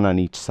 Clamp one on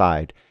each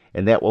side,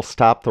 and that will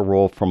stop the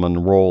roll from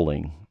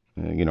unrolling.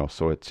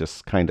 So it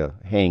just kind of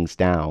hangs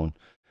down,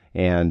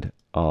 and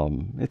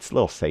it's a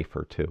little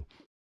safer too.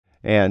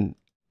 And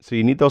so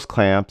you need those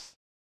clamps.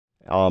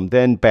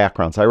 Then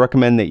backgrounds. I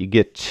recommend that you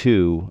get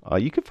two.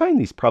 You can find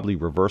these probably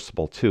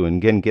reversible too. And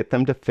again, get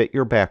them to fit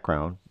your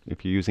background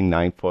if you're using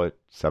 9 foot,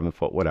 7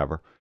 foot,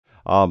 whatever.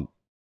 Um,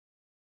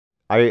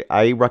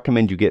 I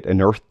recommend you get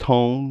an earth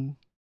tone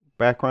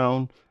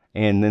background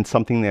and then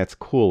something that's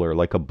cooler,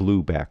 like a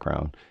blue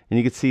background. And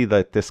you can see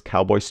that this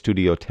Cowboy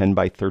Studio 10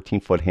 by 13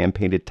 foot hand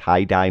painted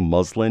tie-dye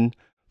muslin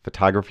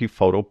photography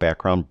photo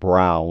background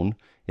brown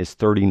is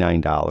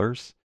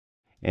 $39.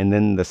 And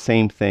then the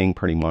same thing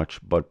pretty much,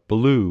 but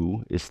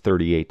blue is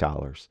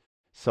 $38.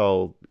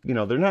 So,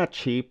 they're not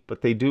cheap,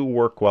 but they do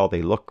work well.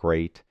 They look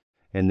great.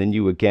 And then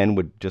you again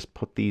would just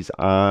put these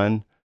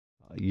on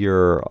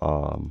your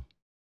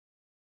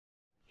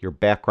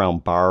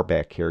background bar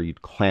back here.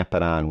 You'd clamp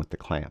it on with the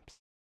clamps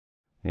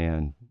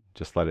and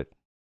just let it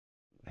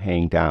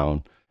hang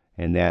down.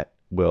 And that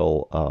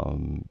will,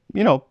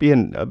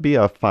 be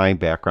a fine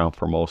background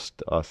for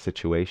most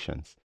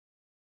situations.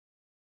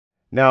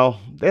 Now,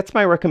 that's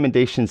my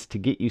recommendations to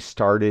get you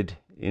started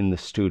in the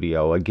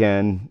studio.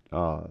 Again,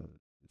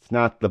 it's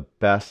not the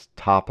best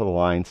top of the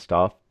line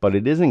stuff, but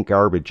it isn't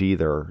garbage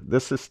either.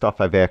 This is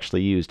stuff I've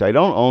actually used. I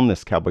don't own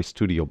this Cowboy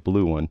Studio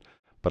blue one,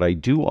 but I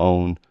do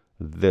own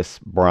this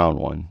brown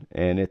one,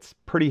 and it's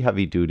pretty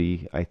heavy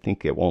duty. I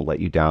think it won't let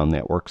you down.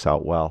 That works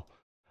out well.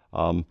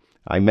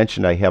 I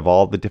mentioned I have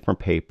all the different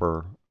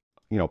paper.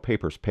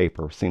 Paper's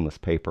paper, seamless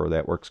paper.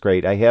 That works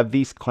great. I have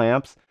these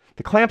clamps.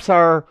 The clamps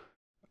are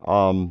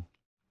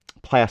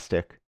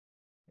plastic.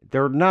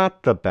 They're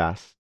not the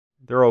best.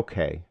 They're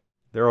okay.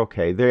 They're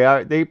okay.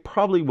 They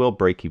probably will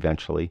break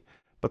eventually,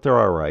 but they're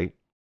all right.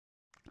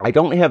 I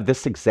don't have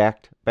this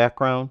exact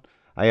background.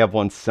 I have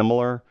one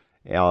similar.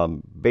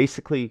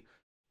 Basically,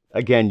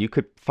 again, you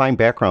could find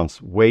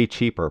backgrounds way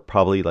cheaper,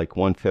 probably like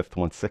 1/5,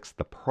 1/6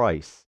 the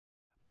price,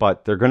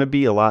 but they're going to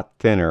be a lot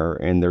thinner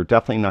and they're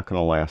definitely not going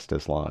to last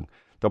as long.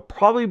 They'll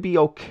probably be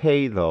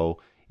okay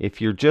though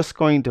if you're just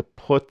going to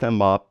put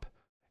them up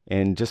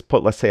and just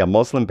put, let's say, a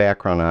muslin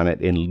background on it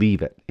and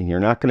leave it. And you're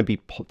not going to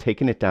be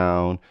taking it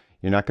down.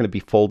 You're not going to be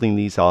folding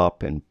these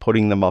up and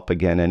putting them up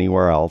again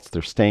anywhere else.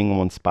 They're staying in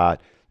one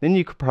spot. Then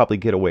you could probably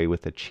get away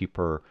with a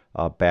cheaper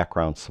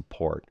background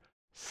support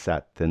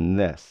set than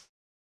this.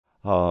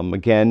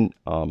 Again,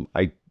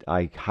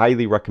 I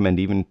highly recommend,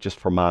 even just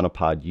for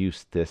monopod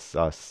use, this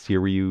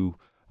Sirui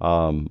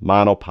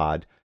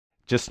monopod.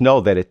 Just know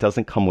that it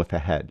doesn't come with a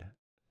head.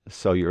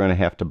 So you're going to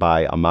have to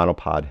buy a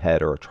monopod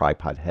head or a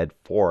tripod head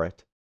for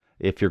it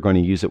if you're going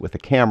to use it with a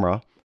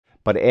camera.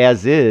 But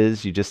as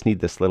is, you just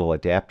need this little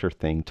adapter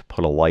thing to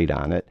put a light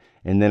on it.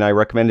 And then I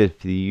recommend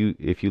if you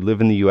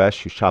live in the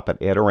US, you shop at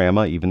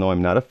Adorama, even though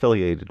I'm not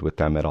affiliated with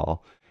them at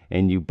all,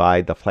 and you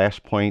buy the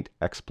Flashpoint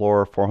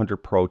Explorer 400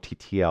 Pro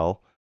TTL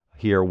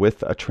here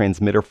with a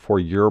transmitter for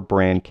your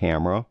brand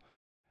camera,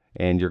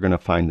 and you're going to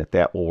find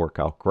that will work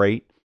out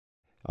great.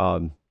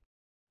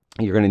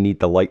 You're going to need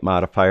the light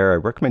modifier. I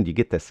recommend you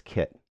get this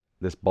kit,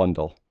 this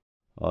bundle,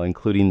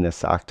 including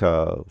this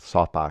Octa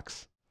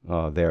softbox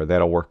there.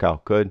 That'll work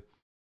out good.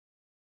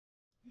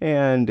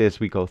 And as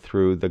we go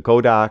through the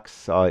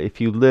Godox,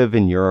 if you live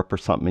in Europe or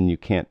something and you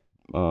can't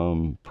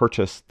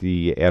purchase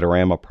the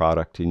Adorama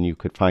product and you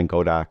could find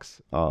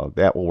Godox,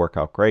 that will work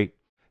out great.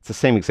 It's the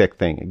same exact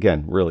thing.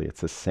 Again, really,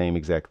 it's the same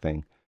exact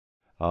thing.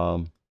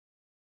 And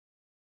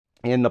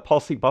the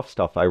Pulse Buff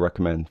stuff I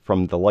recommend,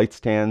 from the light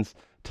stands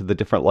to the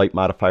different light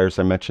modifiers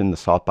I mentioned, the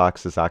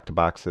softboxes,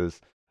 octaboxes,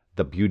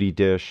 the beauty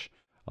dish,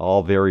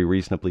 all very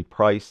reasonably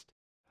priced.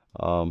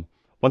 One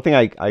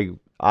thing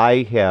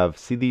I have,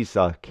 see these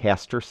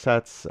caster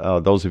sets?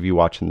 Those of you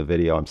watching the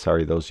video, I'm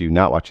sorry, those of you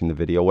not watching the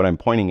video, what I'm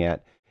pointing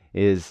at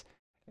is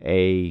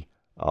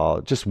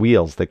just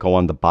wheels that go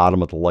on the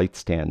bottom of the light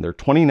stand. They're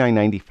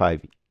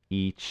 $29.95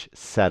 each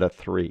set of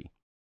 3.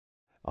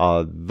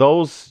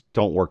 Those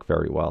don't work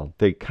very well.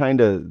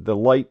 The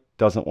light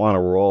doesn't want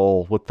to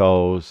roll with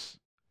those.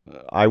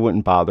 I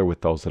wouldn't bother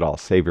with those at all.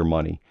 Save your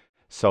money.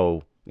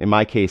 So in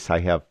my case, I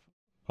have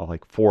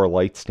like 4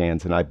 light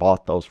stands, and I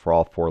bought those for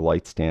all 4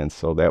 light stands.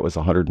 So that was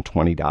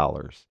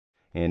 $120,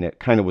 and it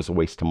kind of was a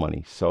waste of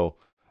money. So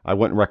I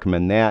wouldn't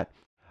recommend that.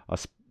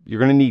 You're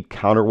going to need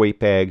counterweight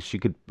bags. They're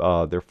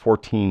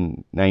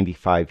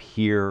 $14.95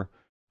 here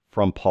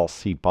from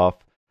Pulse Buff.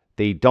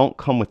 They don't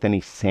come with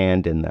any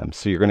sand in them,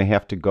 so you're going to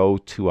have to go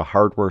to a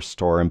hardware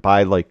store and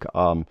buy like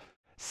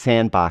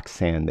sandbox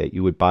sand that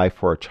you would buy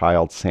for a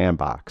child's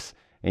sandbox,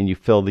 and you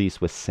fill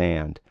these with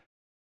sand.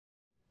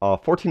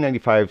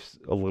 $14.95 is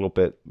a little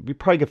bit. You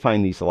probably could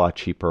find these a lot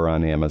cheaper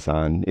on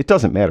Amazon. It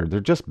doesn't matter. They're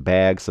just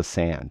bags of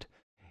sand,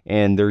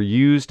 and they're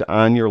used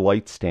on your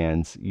light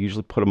stands. You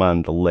usually put them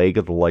on the leg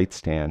of the light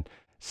stand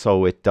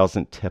so it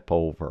doesn't tip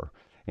over.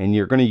 And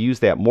you're going to use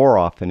that more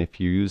often if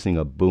you're using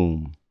a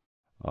boom.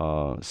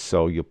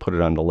 So you'll put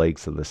it on the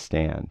legs of the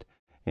stand.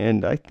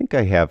 And I think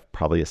I have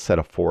probably a set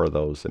of 4 of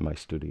those in my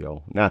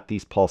studio. Not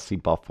these Pulse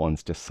Buff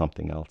ones, just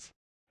something else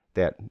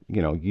that,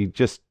 you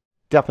just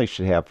definitely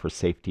should have for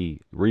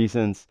safety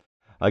reasons.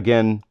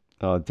 Again,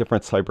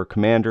 different Cyber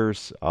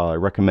Commanders. I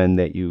recommend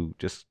that you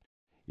just,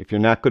 if you're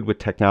not good with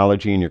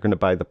technology and you're going to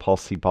buy the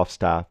Pulse Buff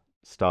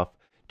stuff,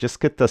 just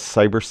get the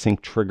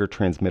CyberSync Trigger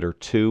Transmitter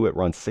 2. It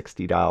runs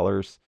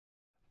 $60,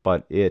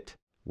 but it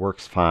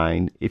works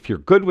fine. If you're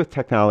good with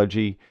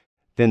technology,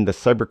 then the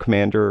Cyber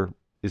Commander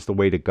is the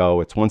way to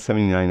go. It's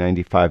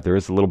 $179.95. There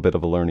is a little bit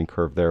of a learning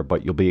curve there,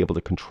 but you'll be able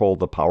to control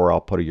the power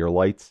output of your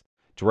lights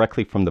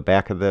directly from the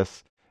back of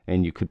this,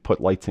 and you could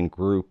put lights in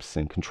groups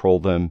and control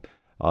them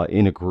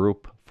in a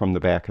group from the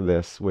back of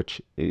this,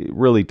 which it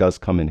really does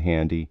come in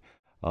handy.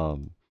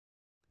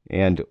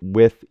 And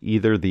with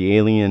either the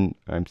Alien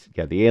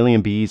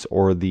Bees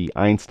or the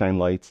Einstein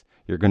lights,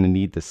 you're going to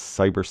need the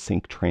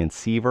CyberSync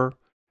transceiver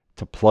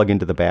to plug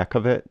into the back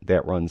of it.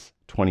 That runs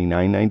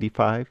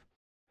 $29.95.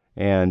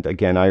 And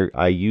again,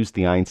 I use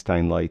the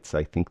Einstein lights.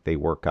 I think they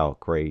work out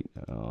great.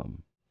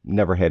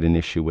 Never had an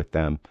issue with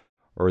them.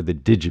 Or the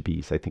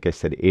DigiBees. I think I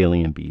said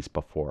Alien Bees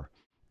before.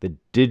 The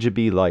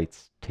DigiBee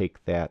lights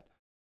take that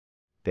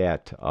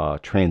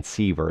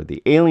transceiver.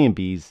 The Alien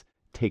Bees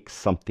take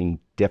something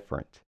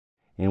different.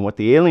 And what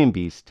the Alien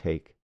Bees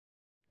take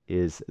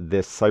is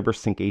this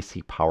CyberSync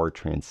AC power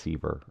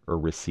transceiver, or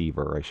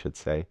receiver, I should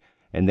say.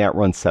 And that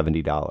runs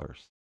 $70.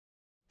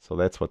 So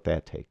that's what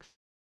that takes.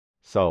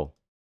 So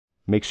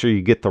make sure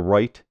you get the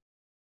right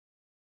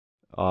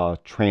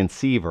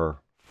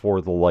transceiver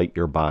for the light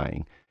you're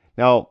buying.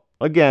 Now,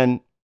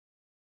 again,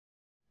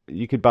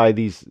 you could buy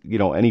these,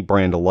 any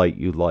brand of light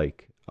you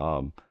like.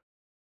 A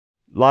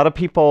lot of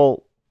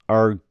people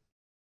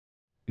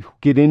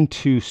get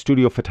into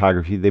studio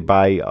photography. They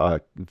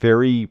buy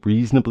very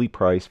reasonably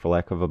priced, for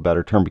lack of a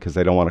better term, because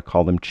they don't want to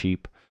call them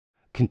cheap,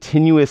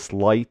 continuous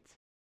light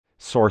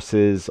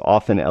sources,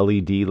 often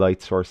LED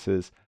light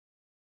sources.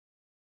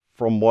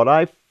 From what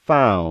I've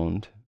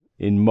found,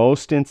 in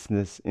most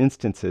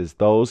instances,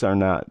 those are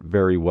not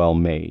very well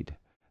made.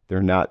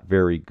 They're not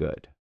very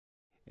good.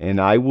 And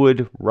I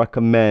would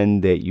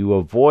recommend that you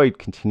avoid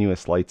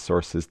continuous light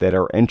sources that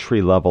are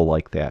entry level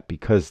like that,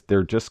 because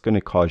they're just going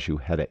to cause you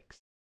headaches.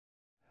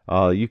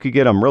 You could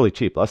get them really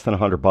cheap, less than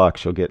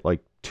 $100. You'll get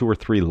like 2 or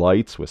 3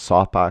 lights with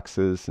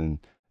softboxes and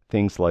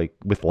things like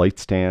with light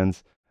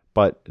stands,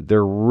 but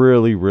they're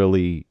really,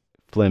 really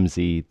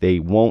flimsy. They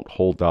won't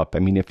hold up. I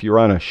mean, if you're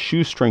on a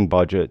shoestring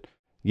budget,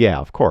 yeah,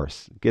 of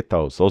course, get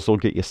those. Those will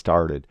get you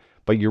started.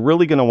 But you're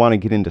really going to want to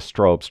get into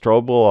strobe.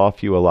 Strobe will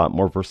offer you a lot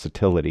more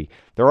versatility.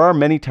 There are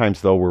many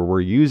times, though, where we're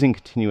using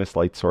continuous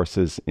light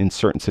sources in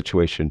certain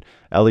situations,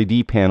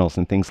 LED panels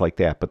and things like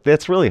that. But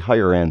that's really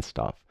higher end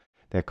stuff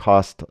that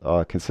cost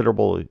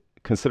considerably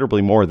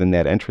more than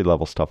that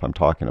entry-level stuff I'm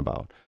talking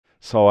about.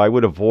 So I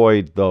would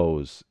avoid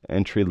those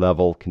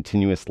entry-level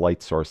continuous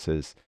light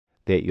sources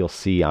that you'll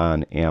see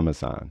on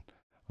Amazon,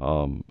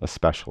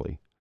 especially.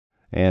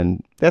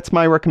 And that's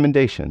my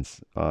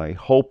recommendations. I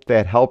hope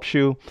that helps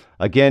you.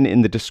 Again,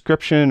 in the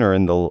description or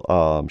in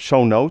the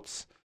show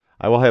notes,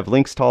 I will have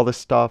links to all this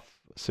stuff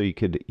so you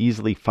could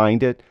easily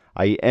find it.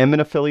 I am an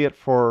affiliate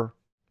for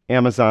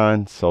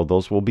Amazon, so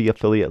those will be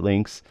affiliate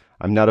links.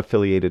 I'm not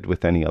affiliated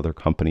with any other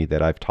company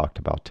that I've talked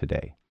about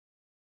today.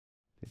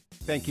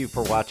 Thank you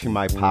for watching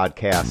my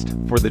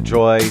podcast, For the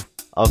Joy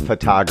of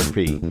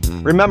Photography.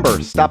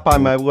 Remember, stop by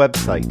my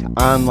website,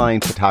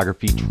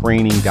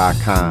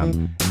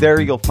 onlinephotographytraining.com.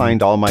 There you'll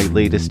find all my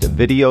latest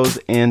videos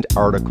and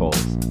articles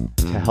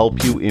to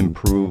help you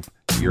improve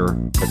your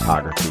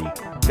photography.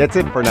 That's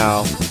it for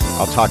now.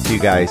 I'll talk to you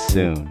guys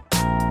soon.